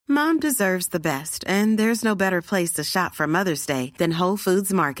Mom deserves the best, and there's no better place to shop for Mother's Day than Whole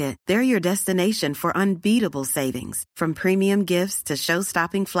Foods Market. They're your destination for unbeatable savings, from premium gifts to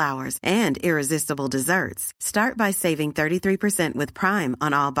show-stopping flowers and irresistible desserts. Start by saving 33% with Prime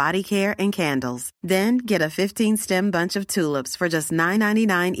on all body care and candles. Then get a 15-stem bunch of tulips for just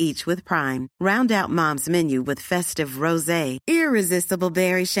 $9.99 each with Prime. Round out Mom's menu with festive rosé, irresistible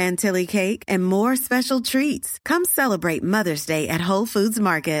berry chantilly cake, and more special treats. Come celebrate Mother's Day at Whole Foods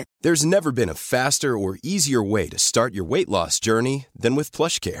Market. There's never been a faster or easier way to start your weight loss journey than with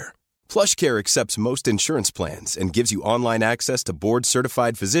PlushCare. PlushCare accepts most insurance plans and gives you online access to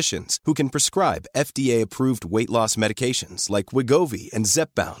board-certified physicians who can prescribe FDA-approved weight loss medications like Wegovy and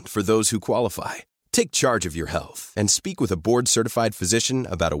Zepbound for those who qualify. Take charge of your health and speak with a board-certified physician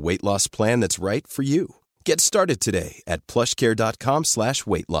about a weight loss plan that's right for you. Get started today at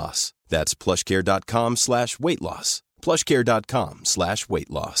plushcare.com/weight loss. That's plushcare.com/weight loss. plushcare.com/weight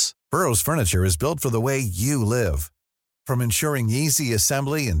loss. Burrow's furniture is built for the way you live. From ensuring easy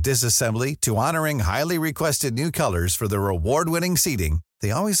assembly and disassembly to honoring highly requested new colors for their award-winning seating, they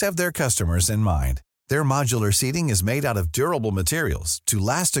always have their customers in mind. Their modular seating is made out of durable materials to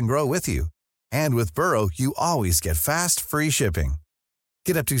last and grow with you. And with Burrow, you always get fast, free shipping.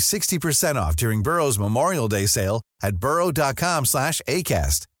 Get up to 60% off during Burrow's Memorial Day sale at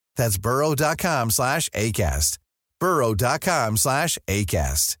burrow.com/ACAST. That's burrow.com/ACAST.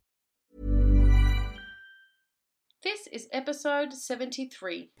 burrow.com/ACAST. This is episode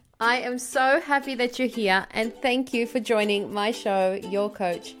 73. I am so happy that you're here, and thank you for joining my show, your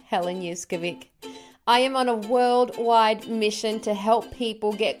coach, Helen Yuskovic. I am on a worldwide mission to help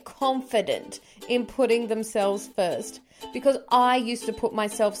people get confident in putting themselves first, because I used to put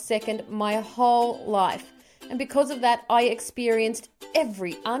myself second my whole life. And because of that, I experienced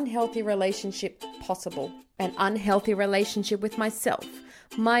every unhealthy relationship possible. An unhealthy relationship with myself,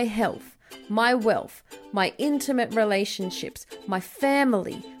 my health, my wealth, my intimate relationships, my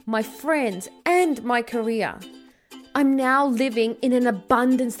family, my friends, and my career. I'm now living in an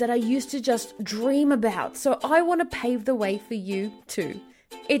abundance that I used to just dream about. So I want to pave the way for you too.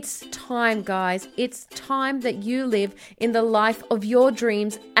 It's time, guys. It's time that you live in the life of your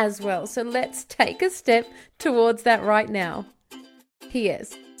dreams as well. So let's take a step towards that right now.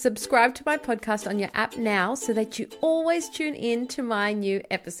 P.S. Subscribe to my podcast on your app now so that you always tune in to my new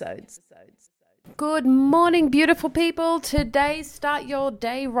episodes. Good morning, beautiful people. Today's Start Your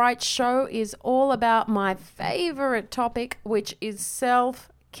Day Right show is all about my favorite topic, which is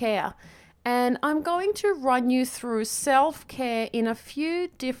self-care. And I'm going to run you through self-care in a few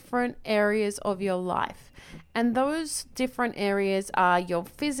different areas of your life. And those different areas are your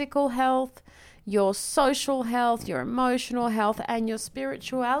physical health, your social health, your emotional health, and your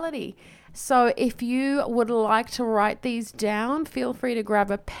spirituality. So if you would like to write these down, feel free to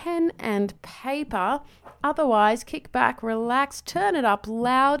grab a pen and paper. Otherwise, kick back, relax, turn it up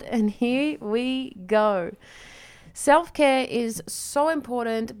loud, and here we go. Self-care is so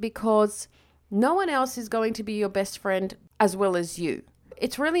important because no one else is going to be your best friend as well as you.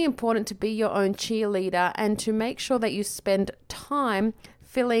 It's really important to be your own cheerleader and to make sure that you spend time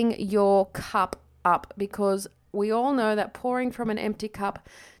filling your cup up, because we all know that pouring from an empty cup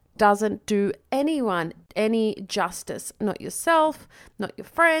doesn't do anyone any justice. Not yourself, not your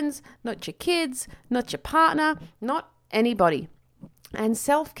friends, not your kids, not your partner, not anybody. And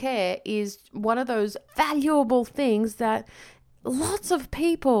self-care is one of those valuable things that lots of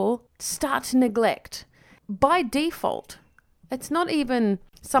people start to neglect by default. It's not even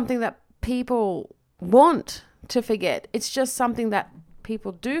something that people want to forget. It's just something that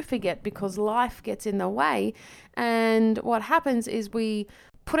people do forget because life gets in the way. And what happens is we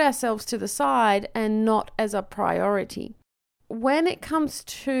put ourselves to the side and not as a priority. When it comes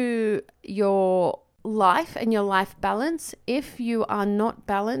to your life and your life balance, if you are not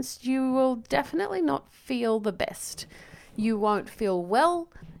balanced, you will definitely not feel the best. You won't feel well.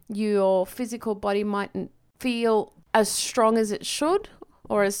 Your physical body mightn't feel as strong as it should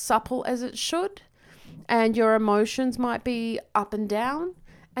or as supple as it should. And your emotions might be up and down.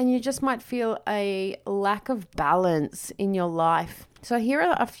 And you just might feel a lack of balance in your life. So here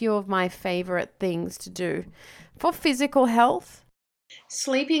are a few of my favorite things to do. For physical health,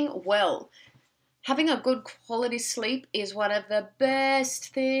 Sleeping well. Having a good quality sleep is one of the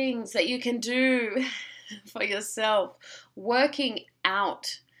best things that you can do for yourself. Working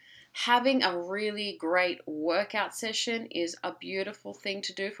out. Having a really great workout session is a beautiful thing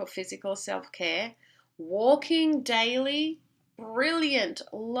to do for physical self-care. Walking daily, brilliant,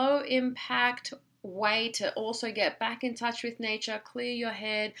 low impact way to also get back in touch with nature, clear your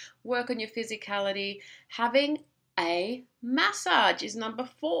head, work on your physicality. Having A massage is number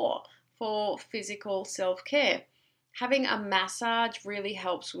 4 for physical self-care. Having a massage really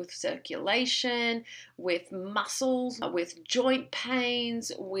helps with circulation, with muscles, with joint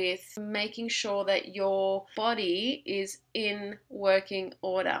pains, with making sure that your body is in working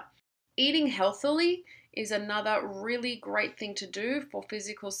order. Eating healthily is another really great thing to do for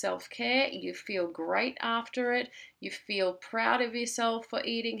physical self-care. You feel great after it, you feel proud of yourself for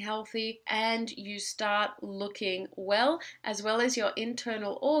eating healthy, and you start looking well as your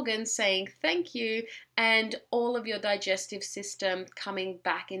internal organs saying thank you, and all of your digestive system coming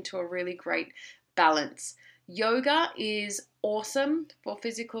back into a really great balance. Yoga is awesome for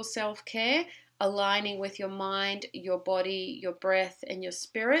physical self-care, aligning with your mind, your body, your breath, and your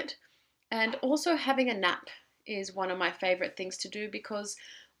spirit. And also having a nap is one of my favorite things to do, because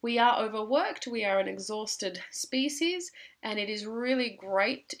we are overworked, we are an exhausted species, and it is really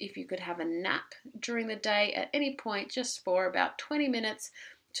great if you could have a nap during the day at any point, just for about 20 minutes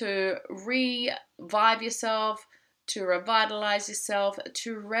to revive yourself, to revitalize yourself,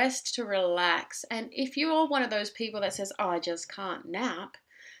 to rest, to relax. And if you're one of those people that says, oh, I just can't nap,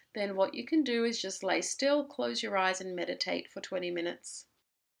 then what you can do is just lay still, close your eyes, and meditate for 20 minutes.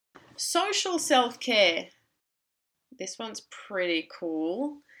 Social self-care. This one's pretty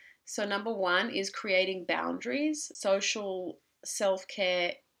cool. So number 1 is creating boundaries. Social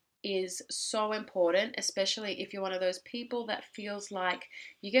self-care is so important, especially if you're one of those people that feels like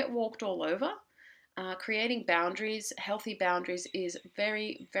you get walked all over. Creating boundaries, healthy boundaries, is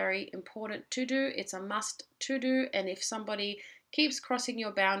very, very important to do. It's a must to do. And if somebody keeps crossing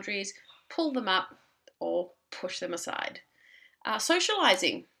your boundaries, pull them up or push them aside.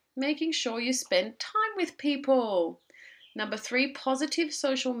 Socializing. Making sure you spend time with people. Number 3, positive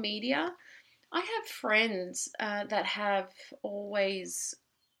social media. I have friends that have always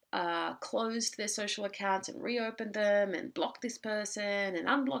closed their social accounts and reopened them and blocked this person and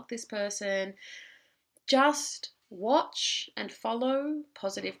unblocked this person. Just watch and follow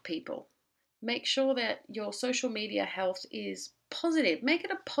positive people. Make sure that your social media health is positive. Make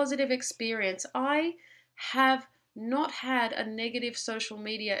it a positive experience. I have not had a negative social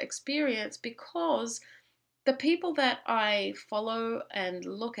media experience because the people that I follow and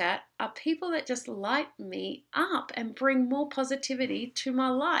look at are people that just light me up and bring more positivity to my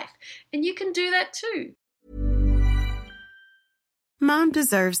life. And you can do that too. Mom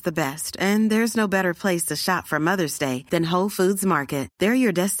deserves the best, and there's no better place to shop for Mother's Day than Whole Foods Market. They're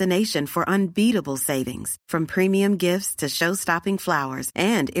your destination for unbeatable savings, from premium gifts to show-stopping flowers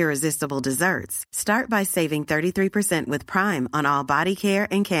and irresistible desserts. Start by saving 33% with Prime on all body care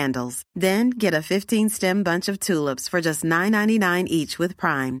and candles. Then get a 15-stem bunch of tulips for just $9.99 each with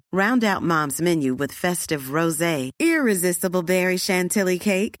Prime. Round out Mom's menu with festive rosé, irresistible berry chantilly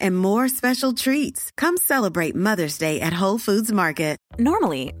cake, and more special treats. Come celebrate Mother's Day at Whole Foods Market.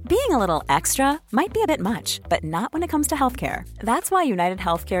 Normally, being a little extra might be a bit much, but not when it comes to healthcare. That's why United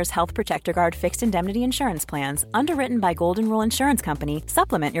Healthcare's Health Protector Guard fixed indemnity insurance plans, underwritten by Golden Rule Insurance Company,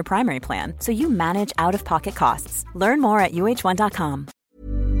 supplement your primary plan so you manage out-of-pocket costs. Learn more at uh1.com.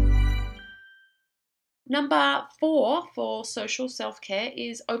 Number 4 for social self-care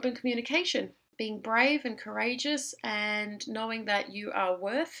is open communication. Being brave and courageous and knowing that you are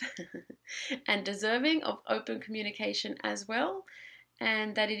worth and deserving of open communication as well,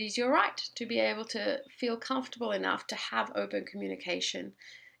 and that it is your right to be able to feel comfortable enough to have open communication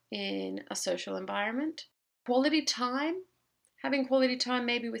in a social environment. Quality time, having quality time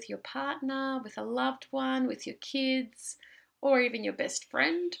maybe with your partner, with a loved one, with your kids, or even your best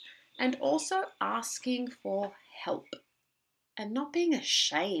friend, and also asking for help and not being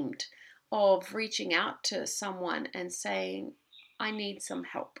ashamed of reaching out to someone and saying, I need some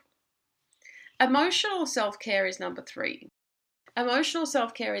help. Emotional self-care is number 3. Emotional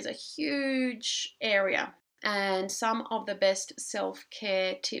self-care is a huge area, and some of the best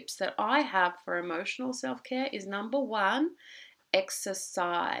self-care tips that I have for emotional self-care is number 1,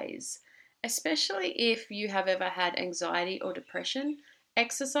 exercise. Especially if you have ever had anxiety or depression,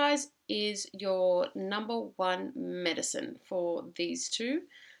 exercise is your number 1 medicine for these two.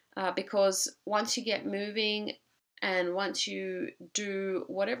 Because once you get moving and once you do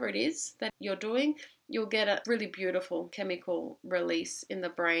whatever it is that you're doing, you'll get a really beautiful chemical release in the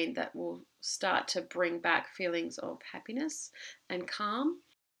brain that will start to bring back feelings of happiness and calm.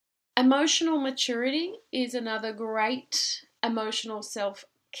 Emotional maturity is another great emotional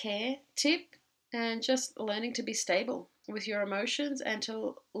self-care tip, and just learning to be stable with your emotions and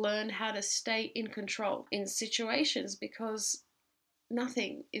to learn how to stay in control in situations, because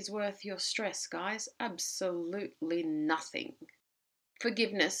nothing is worth your stress, guys. Absolutely nothing.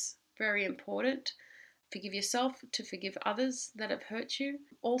 Forgiveness, very important. forgive yourself, to forgive others that have hurt you.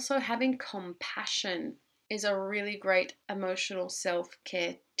 Also, having compassion is a really great emotional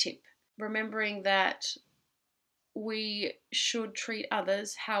self-care tip. Remembering that we should treat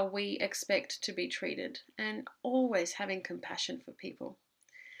others how we expect to be treated, and always having compassion for people.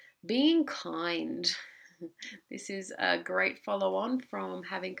 Being kind. This is a great follow-on from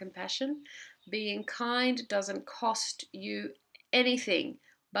having compassion. Being kind doesn't cost you anything,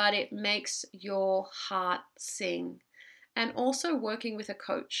 but it makes your heart sing. And also working with a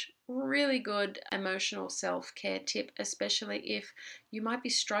coach, really good emotional self-care tip, especially if you might be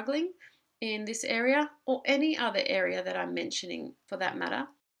struggling in this area or any other area that I'm mentioning for that matter.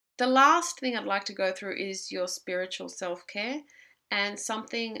 The last thing I'd like to go through is your spiritual self-care, and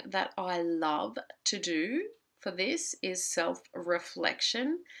something that I love to do for this is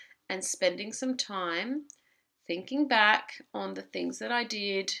self-reflection and spending some time thinking back on the things that I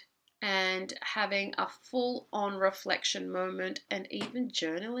did and having a full-on reflection moment, and even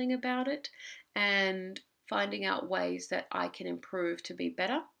journaling about it and finding out ways that I can improve to be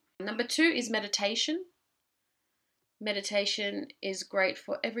better. Number 2 is meditation. Meditation is great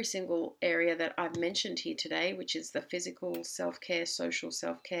for every single area that I've mentioned here today, which is the physical self-care, social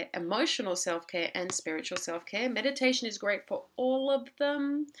self-care, emotional self-care, and spiritual self-care. Meditation is great for all of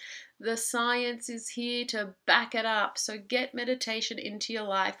them. The science is here to back it up. So get meditation into your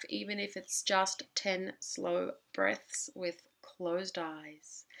life, even if it's just 10 slow breaths with closed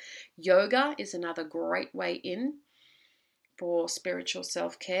eyes. Yoga is another great way in for spiritual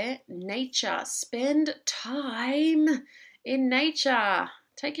self-care. Nature, spend time in nature.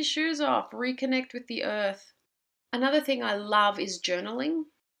 Take your shoes off, reconnect with the earth. Another thing I love is journaling.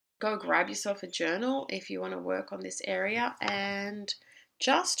 Go grab yourself a journal if you want to work on this area and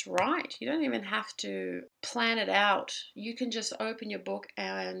just write. You don't even have to plan it out. You can just open your book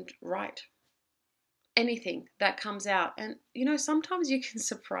and write anything that comes out. And sometimes you can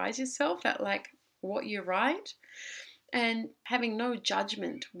surprise yourself at what you write. And having no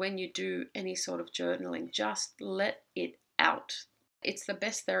judgment when you do any sort of journaling, just let it out. It's the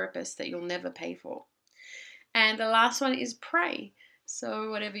best therapist that you'll never pay for. And the last one is pray. So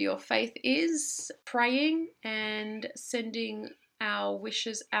whatever your faith is, praying and sending our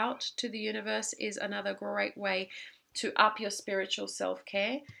wishes out to the universe is another great way to up your spiritual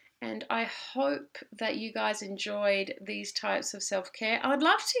self-care. And I hope that you guys enjoyed these types of self-care. I'd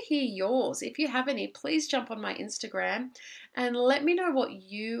love to hear yours. If you have any, please jump on my Instagram and let me know what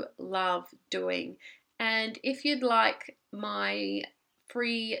you love doing. And if you'd like my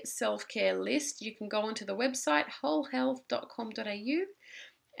free self-care list, you can go onto the website wholehealth.com.au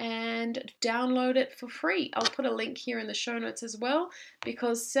and download it for free. I'll put a link here in the show notes as well,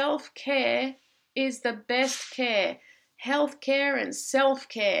 because self-care is the best care. Healthcare and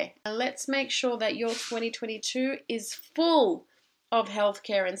self-care. And let's make sure that your 2022 is full of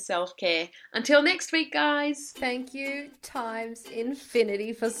healthcare and self-care. Until next week, guys. Thank you times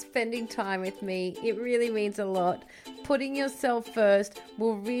infinity for spending time with me. It really means a lot. Putting yourself first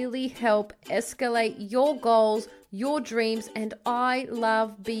will really help escalate your goals, your dreams, and I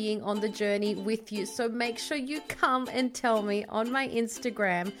love being on the journey with you. So make sure you come and tell me on my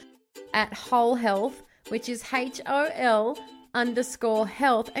Instagram at Whole Health, which is HOL_health,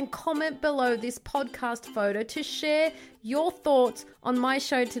 and comment below this podcast photo to share your thoughts on my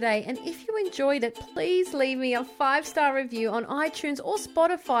show today. And if you enjoyed it, please leave me a 5-star review on iTunes or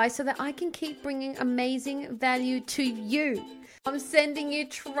Spotify so that I can keep bringing amazing value to you. I'm sending you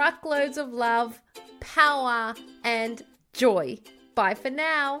truckloads of love, power, and joy. Bye for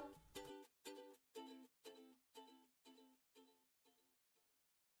now.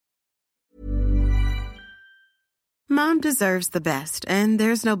 Mom deserves the best, and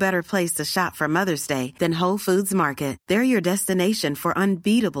there's no better place to shop for Mother's Day than Whole Foods Market. They're your destination for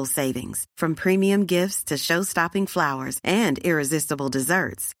unbeatable savings, from premium gifts to show-stopping flowers and irresistible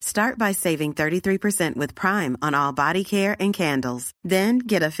desserts. Start by saving 33% with Prime on all body care and candles. Then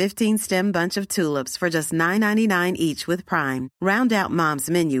get a 15-stem bunch of tulips for just $9.99 each with Prime. Round out Mom's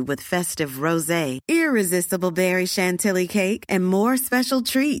menu with festive rosé, irresistible berry chantilly cake, and more special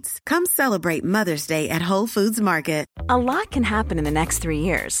treats. Come celebrate Mother's Day at Whole Foods Market. A lot can happen in the next 3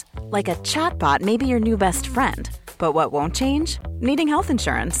 years. Like a chatbot may be your new best friend. But what won't change? Needing health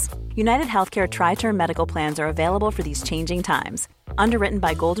insurance. United Healthcare Tri-Term Medical Plans are available for these changing times. Underwritten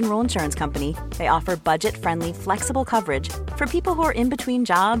by Golden Rule Insurance Company, they offer budget-friendly, flexible coverage for people who are in between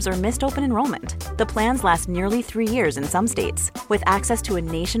jobs or missed open enrollment. The plans last nearly 3 years in some states, with access to a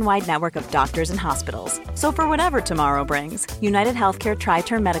nationwide network of doctors and hospitals. So for whatever tomorrow brings, United Healthcare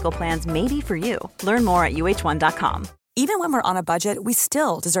Tri-Term Medical Plans may be for you. Learn more at uh1.com. Even when we're on a budget, we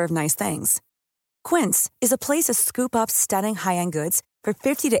still deserve nice things. Quince is a place to scoop up stunning high-end goods for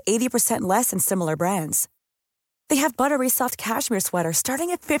 50 to 80% less than similar brands. They have buttery soft cashmere sweaters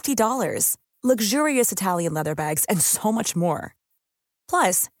starting at $50, luxurious Italian leather bags, and so much more.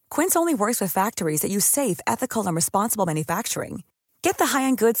 Plus, Quince only works with factories that use safe, ethical, and responsible manufacturing. Get the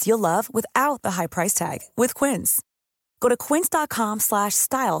high-end goods you'll love without the high price tag with Quince. Go to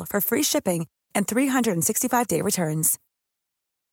quince.com/style for free shipping and 365-day returns.